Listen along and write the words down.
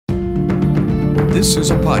This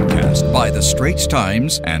is a podcast by The Straits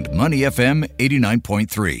Times and Money FM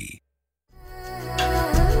 89.3.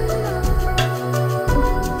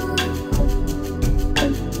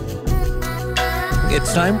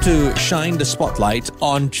 It's time to shine the spotlight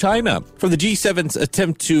on China. From the G7's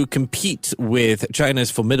attempt to compete with China's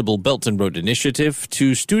formidable Belt and Road Initiative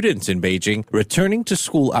to students in Beijing returning to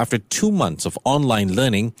school after 2 months of online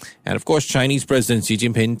learning, and of course Chinese President Xi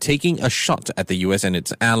Jinping taking a shot at the US and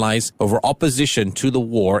its allies over opposition to the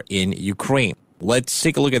war in Ukraine. Let's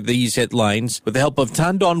take a look at these headlines with the help of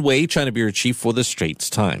Tan Don Wei, China Bureau Chief for The Straits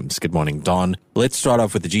Times. Good morning, Don. Let's start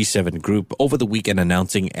off with the G7 group over the weekend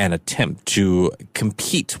announcing an attempt to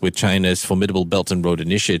compete with China's formidable Belt and Road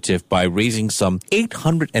Initiative by raising some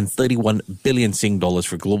 831 billion Sing dollars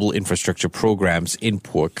for global infrastructure programs in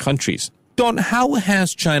poor countries. Don, how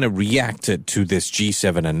has China reacted to this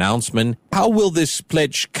G7 announcement? How will this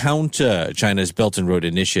pledge counter China's Belt and Road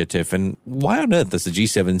Initiative? And why on earth does the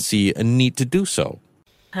G7 see a need to do so?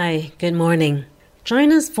 Hi, good morning.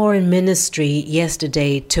 China's foreign ministry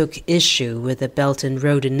yesterday took issue with the Belt and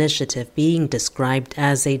Road Initiative being described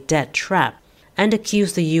as a debt trap and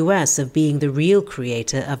accused the US of being the real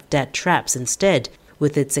creator of debt traps instead,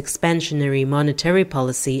 with its expansionary monetary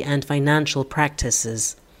policy and financial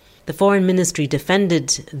practices. The Foreign Ministry defended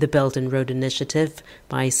the Belt and Road Initiative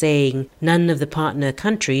by saying none of the partner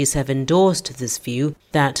countries have endorsed this view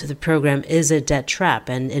that the program is a debt trap,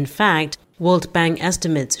 and in fact, World Bank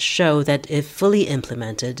estimates show that if fully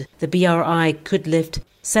implemented, the BRI could lift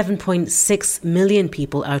 7.6 million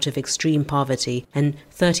people out of extreme poverty and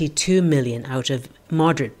 32 million out of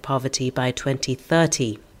moderate poverty by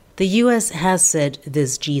 2030. The US has said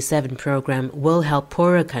this G7 program will help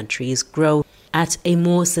poorer countries grow at a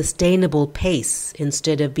more sustainable pace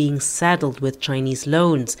instead of being saddled with Chinese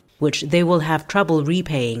loans, which they will have trouble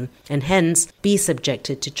repaying and hence be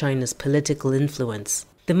subjected to China's political influence.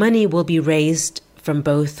 The money will be raised from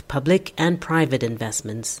both public and private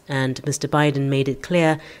investments, and Mr. Biden made it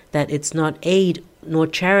clear that it's not aid nor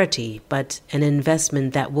charity, but an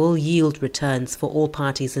investment that will yield returns for all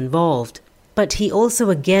parties involved. But he also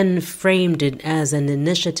again framed it as an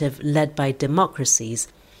initiative led by democracies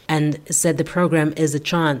and said the program is a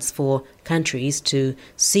chance for countries to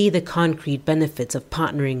see the concrete benefits of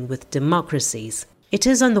partnering with democracies. It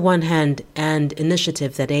is, on the one hand, an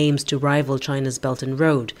initiative that aims to rival China's Belt and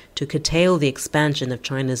Road, to curtail the expansion of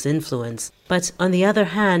China's influence, but on the other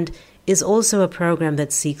hand, is also a program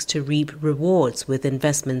that seeks to reap rewards with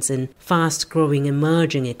investments in fast-growing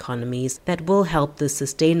emerging economies that will help the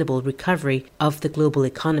sustainable recovery of the global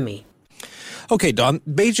economy. Okay, Don,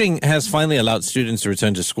 Beijing has finally allowed students to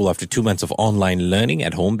return to school after 2 months of online learning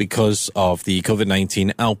at home because of the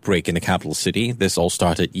COVID-19 outbreak in the capital city. This all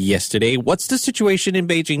started yesterday. What's the situation in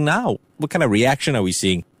Beijing now? What kind of reaction are we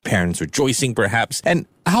seeing? Parents rejoicing, perhaps? And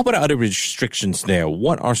how about other restrictions there?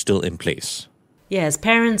 What are still in place? Yes,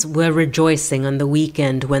 parents were rejoicing on the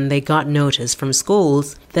weekend when they got notice from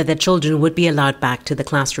schools that their children would be allowed back to the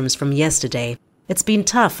classrooms from yesterday. It's been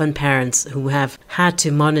tough on parents who have had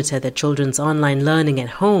to monitor their children's online learning at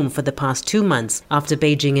home for the past 2 months after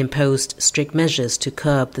Beijing imposed strict measures to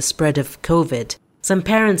curb the spread of COVID. Some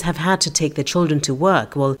parents have had to take their children to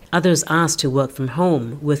work, while others asked to work from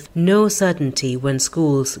home, with no certainty when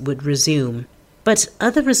schools would resume. But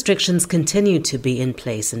other restrictions continue to be in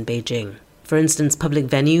place in Beijing. For instance, public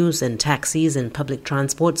venues and taxis and public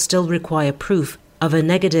transport still require proof of a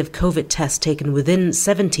negative COVID test taken within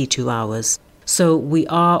 72 hours. So we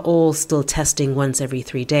are all still testing once every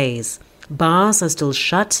 3 days. Bars are still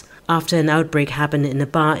shut after an outbreak happened in a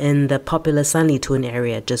bar in the popular Sanlitun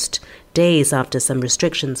area just days after some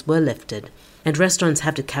restrictions were lifted. And restaurants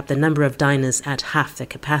have to cap the number of diners at half their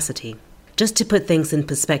capacity. Just to put things in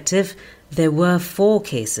perspective, there were 4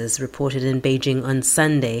 cases reported in Beijing on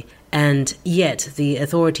Sunday, and yet the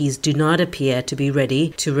authorities do not appear to be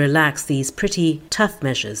ready to relax these pretty tough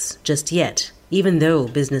measures just yet, even though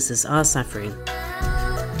businesses are suffering.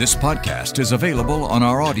 This podcast is available on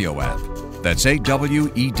our audio app. That's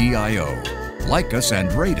AWEDIO. Like us and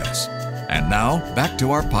rate us. And now, back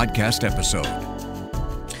to our podcast episode.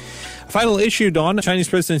 Final issue, Don. Chinese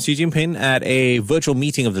President Xi Jinping at a virtual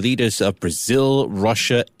meeting of the leaders of Brazil,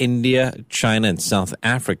 Russia, India, China, and South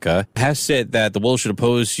Africa has said that the world should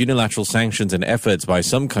oppose unilateral sanctions and efforts by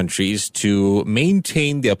some countries to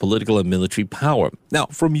maintain their political and military power. Now,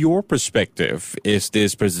 from your perspective, is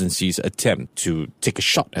this President Xi's attempt to take a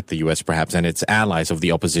shot at the U.S. perhaps and its allies of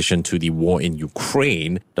the opposition to the war in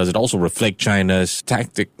Ukraine, does it also reflect China's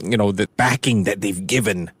tactic, the backing that they've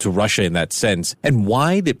given to Russia in that sense? And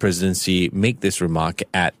why did President Xi make this remark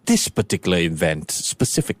at this particular event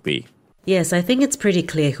specifically? Yes, I think it's pretty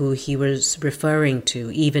clear who he was referring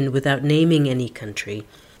to, even without naming any country.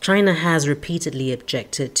 China has repeatedly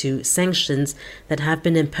objected to sanctions that have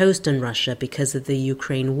been imposed on Russia because of the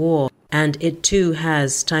Ukraine war, and it too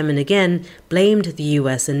has, time and again, blamed the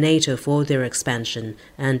US and NATO for their expansion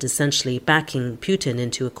and essentially backing Putin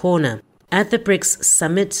into a corner. At the BRICS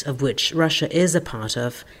summit, of which Russia is a part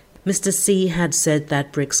of, Mr. Xi had said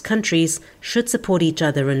that BRICS countries should support each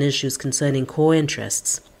other on issues concerning core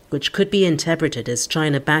interests, which could be interpreted as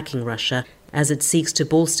China backing Russia as it seeks to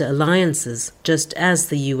bolster alliances, just as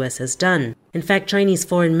the US has done. In fact, Chinese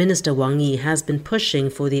Foreign Minister Wang Yi has been pushing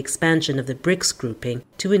for the expansion of the BRICS grouping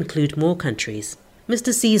to include more countries.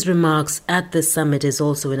 Mr. Xi's remarks at this summit is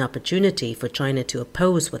also an opportunity for China to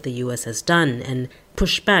oppose what the US has done and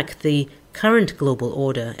push back the current global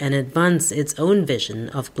order and advance its own vision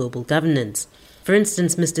of global governance. For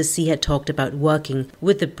instance, Mr. Xi had talked about working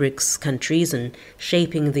with the BRICS countries and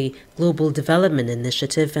shaping the Global Development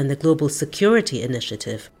Initiative and the Global Security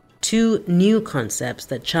Initiative, two new concepts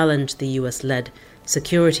that challenge the US-led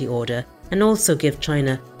security order and also give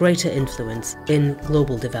China greater influence in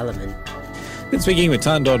global development. Been speaking with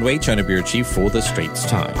Tan Don Wei, China Bureau Chief for the Straits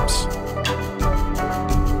Times.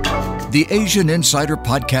 The Asian Insider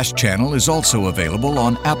Podcast channel is also available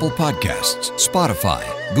on Apple Podcasts, Spotify,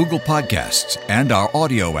 Google Podcasts, and our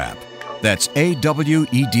audio app. That's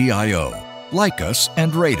AWEDIO. Like us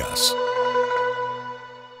and rate us.